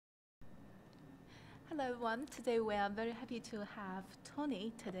Hello everyone. Today we are very happy to have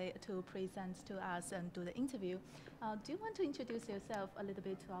Tony today to present to us and do the interview. Do you want to introduce yourself a little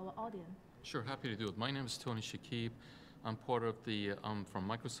bit to our audience? Sure, happy to do it. My name is Tony Shakib. I'm part of I'm from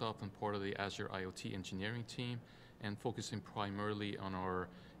Microsoft. I'm part of the Azure IoT engineering team and focusing primarily on our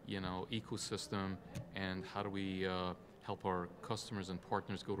ecosystem and how do we help our customers and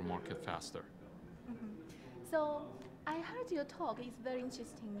partners go to market faster. So I heard your talk. It's very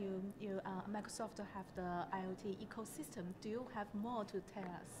interesting. Microsoft have the IoT ecosystem. Do you have more to tell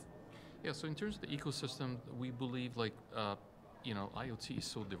us? Yeah, so in terms of the ecosystem, we believe IoT is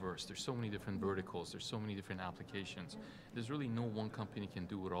so diverse. There's so many different verticals. There's so many different applications. There's really no one company can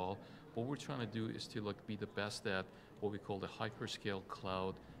do it all. What we're trying to do is to be the best at what we call the hyperscale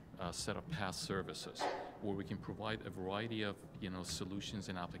cloud set of PaaS services, where we can provide a variety of solutions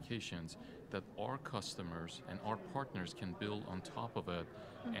and applications that our customers and our partners can build on top of it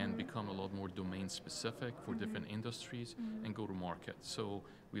and become a lot more domain specific for different industries and go to market. So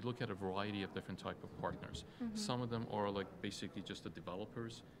we look at a variety of different type of partners. Some of them are basically just the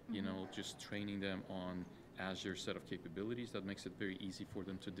developers, just training them on Azure set of capabilities that makes it very easy for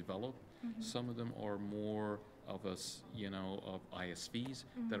them to develop. Some of them are more of us, of ISVs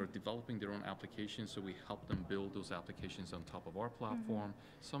that are developing their own applications, so we help them build those applications on top of our platform.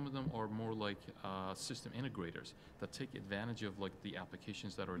 Some of them are more like system integrators that take advantage of the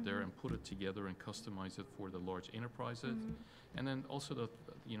applications that are there and put it together and customize it for the large enterprises. And then also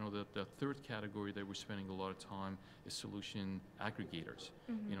the third category that we're spending a lot of time is solution aggregators.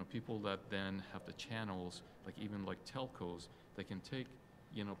 People that then have the channels, even telcos, that can take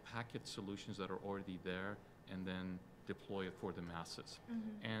packet solutions that are already there and then deploy it for the masses.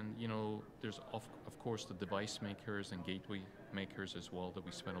 And there's of course the device makers and gateway makers as well that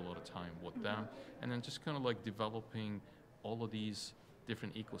we spend a lot of time with them. And then just kind of developing all of these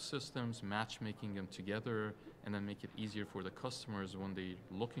different ecosystems, matchmaking them together, and then make it easier for the customers when they're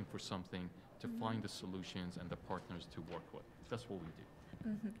looking for something to find the solutions and the partners to work with. That's what we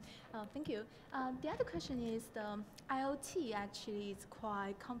do. Thank you. The other question is the IoT actually is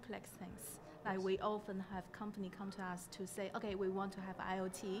quite complex things. We often have company come to us to say, okay, we want to have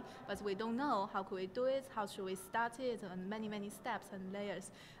IoT, but we don't know how could we do it, how should we start it, and many steps and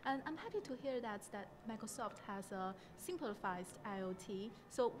layers. And I'm happy to hear that Microsoft has a simplified IoT.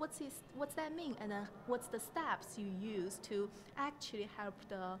 So what's that mean, and then what's the steps you use to actually help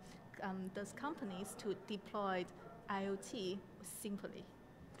those companies to deploy IoT simply?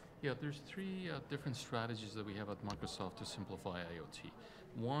 Yeah, there's three different strategies that we have at Microsoft to simplify IoT.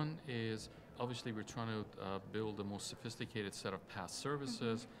 One is, obviously, we're trying to build the most sophisticated set of PaaS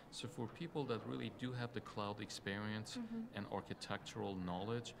services. So for people that really do have the cloud experience and architectural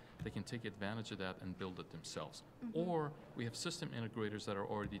knowledge, they can take advantage of that and build it themselves. Or we have system integrators that are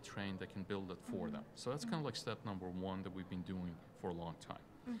already trained that can build it for them. So that's kind of step number one that we've been doing for a long time.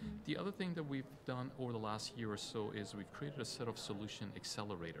 The other thing that we've done over the last year or so is we've created a set of solution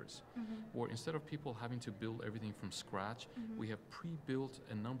accelerators, where instead of people having to build everything from scratch, we have pre-built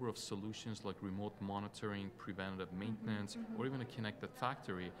a number of solutions like remote monitoring, preventative maintenance, or even a connected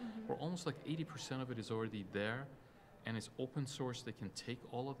factory, where almost 80% of it is already there, and it's open source. They can take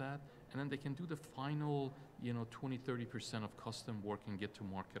all of that, and then they can do the final 20-30% of custom work and get to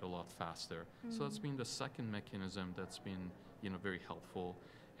market a lot faster. So that's been the second mechanism that's been very helpful.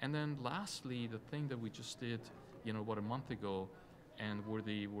 And then lastly, the thing that we just did about a month ago, and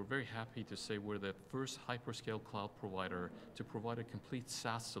we're very happy to say we're the first hyperscale cloud provider to provide a complete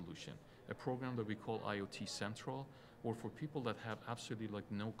SaaS solution, a program that we call IoT Central, or for people that have absolutely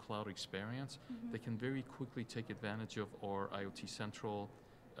no cloud experience, they can very quickly take advantage of our IoT Central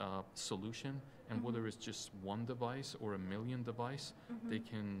solution, and whether it's just one device or a million device, they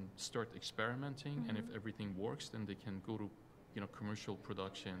can start experimenting, and if everything works, then they can go to commercial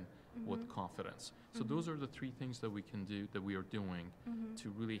production with confidence. So those are the three things that we can do, that we are doing to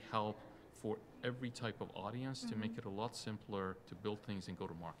really help for every type of audience to make it a lot simpler to build things and go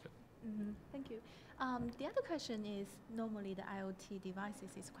to market. Thank you. The other question is, normally the IoT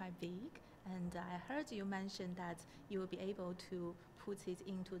devices is quite big, and I heard you mention that you will be able to put it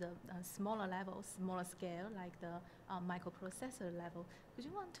into the smaller level, smaller scale, like the microprocessor level. Would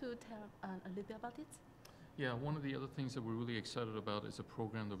you want to tell a little bit about it? Yeah, one of the other things that we're really excited about is a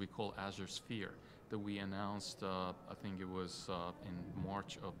program that we call Azure Sphere that we announced, I think it was in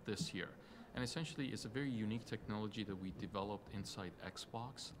March of this year. And essentially, it's a very unique technology that we developed inside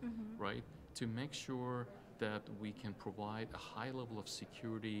Xbox, right, to make sure that we can provide a high level of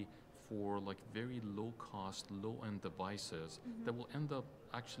security for like very low cost, low end devices that will end up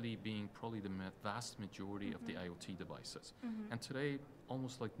actually being probably the vast majority of the IoT devices. And today,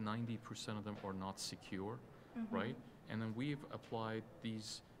 almost like 90% of them are not secure, right? And then we've applied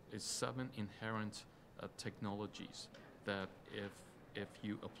these 7 inherent technologies that if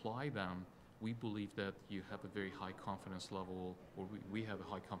you apply them, we believe that you have a very high confidence level, or we have a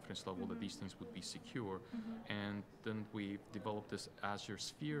high confidence level that these things would be secure. And then we developed this Azure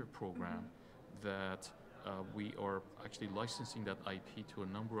Sphere program that we are actually licensing that IP to a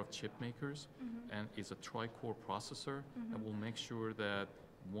number of chip makers, and it's a tri-core processor that will make sure that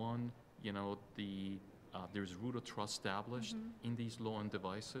one, there's root of trust established in these low-end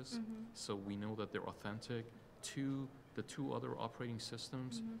devices, so we know that they're authentic. 2, the 2 other operating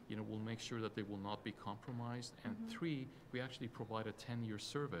systems, will make sure that they will not be compromised. And 3, we actually provide a 10-year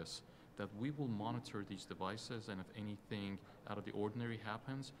service that we will monitor these devices, and if anything out of the ordinary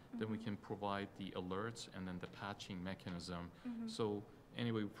happens, then we can provide the alerts and then the patching mechanism. So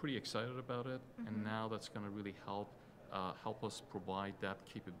anyway, we're pretty excited about it, and now that's going to really help us provide that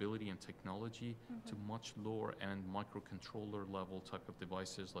capability and technology to much lower end microcontroller level type of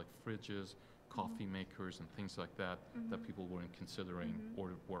devices like fridges, coffee makers, and things like that that people weren't considering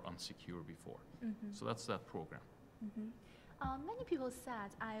or were unsecure before. So that's that program. Many people said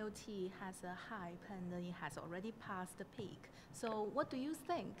IoT has a hype and it has already passed the peak. So what do you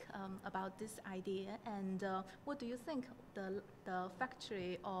think about this idea, and what do you think the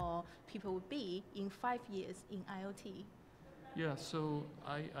factory or people will be in 5 years in IoT? Yeah, so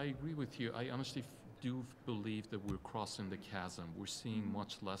I agree with you. I honestly do believe that we're crossing the chasm. We're seeing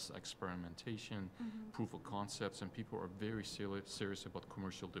much less experimentation, proof of concepts, and people are very serious about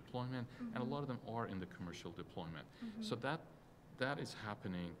commercial deployment, and a lot of them are in the commercial deployment. So that is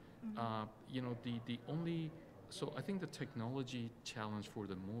happening. So I think the technology challenge for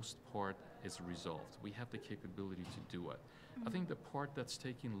the most part is resolved. We have the capability to do it. I think the part that's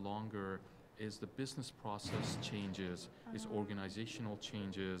taking longer is the business process changes, is organizational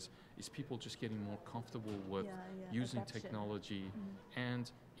changes, is people just getting more comfortable with using adaption. technology.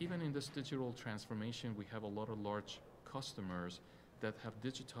 And even in this digital transformation, we have a lot of large customers that have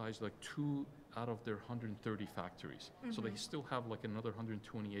digitized like 2 out of their 130 factories. So they still have like another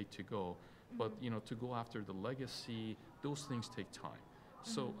 128 to go. But to go after the legacy, those things take time.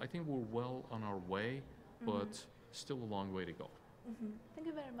 So I think we're well on our way, but still a long way to go. Thank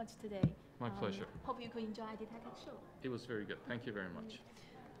you very much today. My pleasure. Hope you could enjoy IDTechEx show. It was very good. Thank you very much.